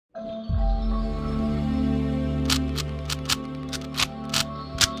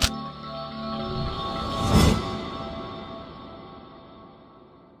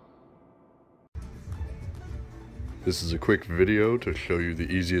This is a quick video to show you the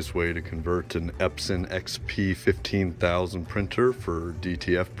easiest way to convert an Epson XP-15000 printer for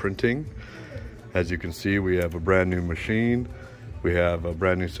DTF printing. As you can see, we have a brand new machine, we have a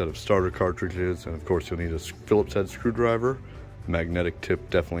brand new set of starter cartridges, and of course you'll need a Phillips head screwdriver. Magnetic tip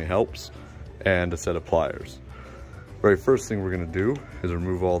definitely helps, and a set of pliers. Very first thing we're going to do is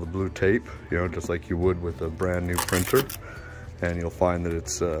remove all the blue tape, just like you would with a brand new printer, and you'll find that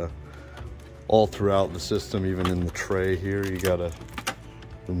it's all throughout the system, even in the tray here. You gotta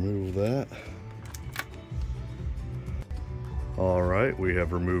remove that. All right, we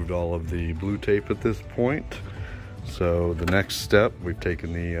have removed all of the blue tape at this point. So the next step, we've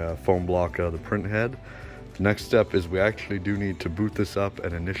taken the foam block out of the print head. The next step is we actually do need to boot this up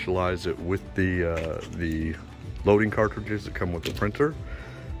and initialize it with the loading cartridges that come with the printer.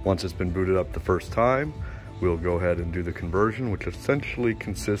 Once it's been booted up the first time, we'll go ahead and do the conversion, which essentially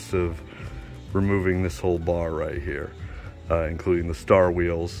consists of removing this whole bar right here, including the star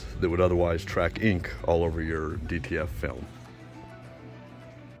wheels that would otherwise track ink all over your DTF film.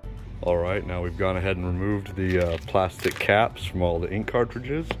 All right, now we've gone ahead and removed the plastic caps from all the ink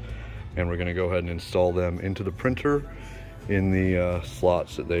cartridges, and we're gonna go ahead and install them into the printer in the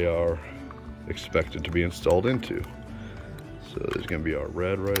slots that they are expected to be installed into. So there's gonna be our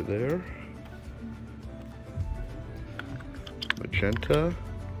red right there, magenta,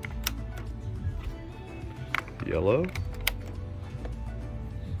 yellow,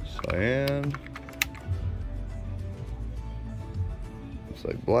 cyan, looks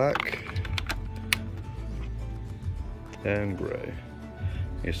like black, and gray.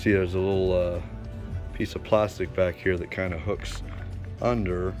 You see there's a little piece of plastic back here that kind of hooks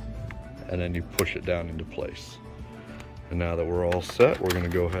under, and then you push it down into place. And now that we're all set, we're going to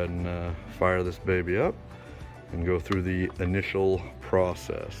go ahead and fire this baby up and go through the initial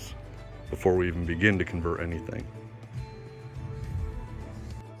process before we even begin to convert anything.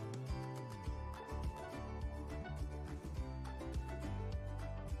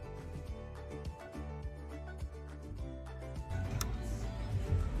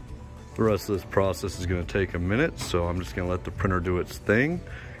 The rest of this process is going to take a minute, so I'm just going to let the printer do its thing.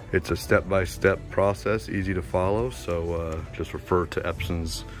 It's a step-by-step process, easy to follow, so just refer to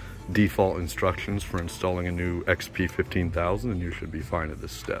Epson's default instructions for installing a new XP-15000 and you should be fine at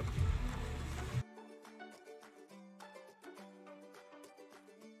this step.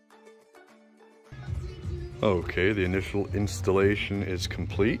 Okay, the initial installation is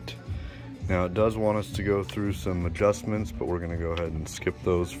complete. Now it does want us to go through some adjustments, but we're going to go ahead and skip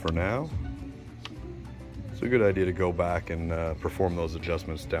those for now. It's a good idea to go back and perform those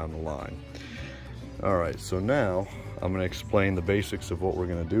adjustments down the line. Alright, so now I'm going to explain the basics of what we're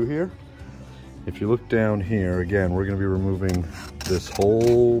going to do here. If you look down here, again, we're going to be removing this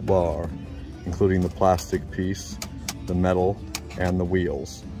whole bar, including the plastic piece, the metal, and the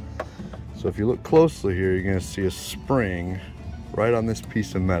wheels. So if you look closely here, you're going to see a spring right on this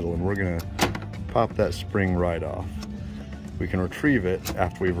piece of metal, and we're going to pop that spring right off. We can retrieve it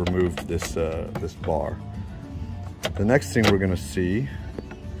after we've removed this bar. The next thing we're going to see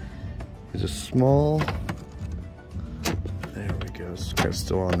is a small, there we go, it's kind of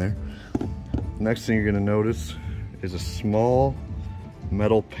still on there. The next thing you're going to notice is a small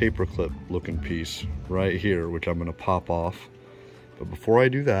metal paperclip looking piece right here, which I'm going to pop off. But before I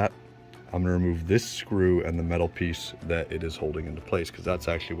do that, I'm going to remove this screw and the metal piece that it is holding into place, because that's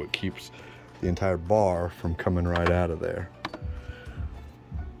actually what keeps the entire bar from coming right out of there.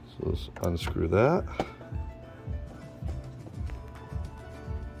 So let's unscrew that.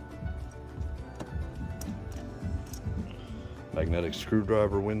 Magnetic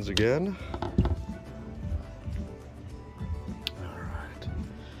screwdriver wins again. All right.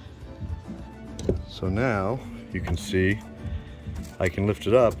 So now you can see I can lift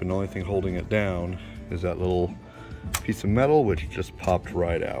it up, and the only thing holding it down is that little piece of metal, which just popped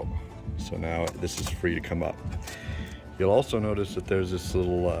right out. So now this is free to come up. You'll also notice that there's this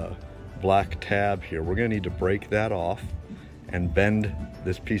little black tab here. We're going to need to break that off and bend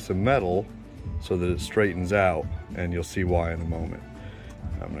this piece of metal so that it straightens out, and you'll see why in a moment.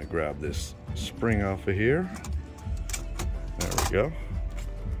 I'm going to grab this spring off of here. There we go.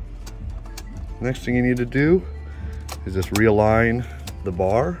 Next thing you need to do is just realign the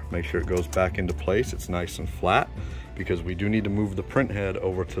bar, make sure it goes back into place, it's nice and flat, because we do need to move the print head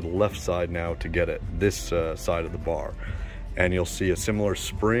over to the left side now to get it this side of the bar. And you'll see a similar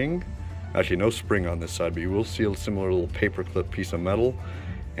spring, actually no spring on this side, but you will see a similar little paperclip piece of metal,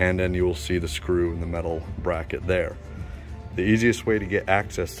 and then you will see the screw and the metal bracket there. The easiest way to get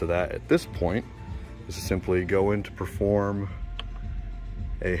access to that at this point is to simply go in to perform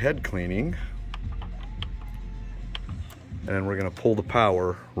a head cleaning and then we're gonna pull the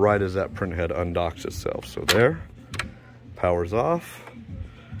power right as that print head undocks itself. So there, power's off.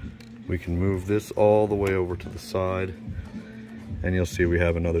 We can move this all the way over to the side, and you'll see we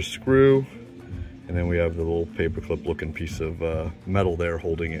have another screw, and then we have the little paperclip looking piece of metal there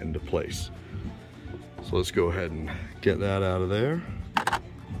holding it into place. So let's go ahead and get that out of there.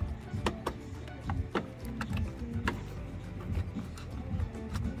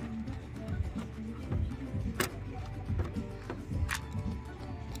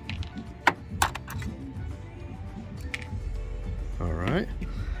 All right,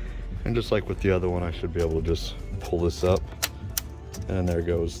 and just like with the other one, I should be able to just pull this up, and there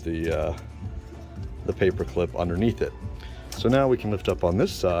goes the paper clip underneath it. So now we can lift up on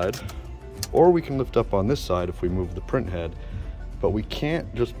this side, or we can lift up on this side if we move the print head, but we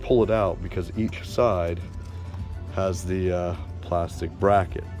can't just pull it out because each side has the plastic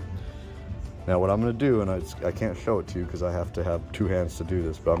bracket. Now what I'm going to do, and I can't show it to you because I have to have two hands to do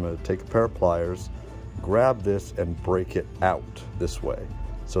this, but I'm going to take a pair of pliers, grab this and break it out this way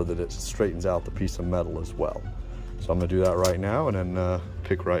so that it straightens out the piece of metal as well. So I'm going to do that right now and then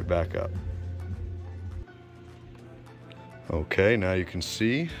pick right back up. Okay, now you can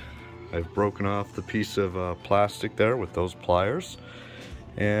see I've broken off the piece of plastic there with those pliers,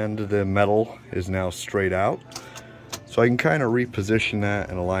 and the metal is now straight out. So I can kind of reposition that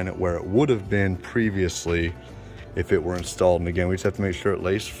and align it where it would have been previously if it were installed. And again, we just have to make sure it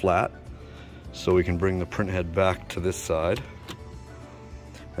lays flat so we can bring the print head back to this side.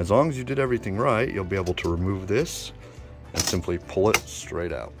 As long as you did everything right, you'll be able to remove this and simply pull it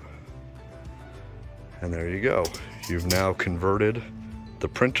straight out. And there you go. You've now converted the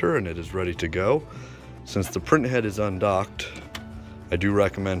printer and it is ready to go. Since the print head is undocked, I do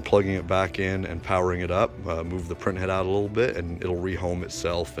recommend plugging it back in and powering it up. Move the print head out a little bit and it'll rehome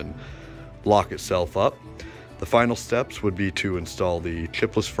itself and lock itself up. The final steps would be to install the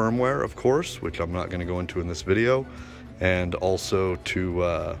chipless firmware, of course, which I'm not going to go into in this video, and also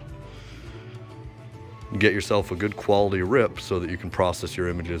to get yourself a good quality rip so that you can process your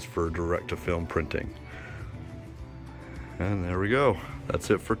images for direct-to-film printing. And there we go. That's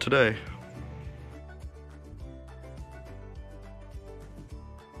it for today.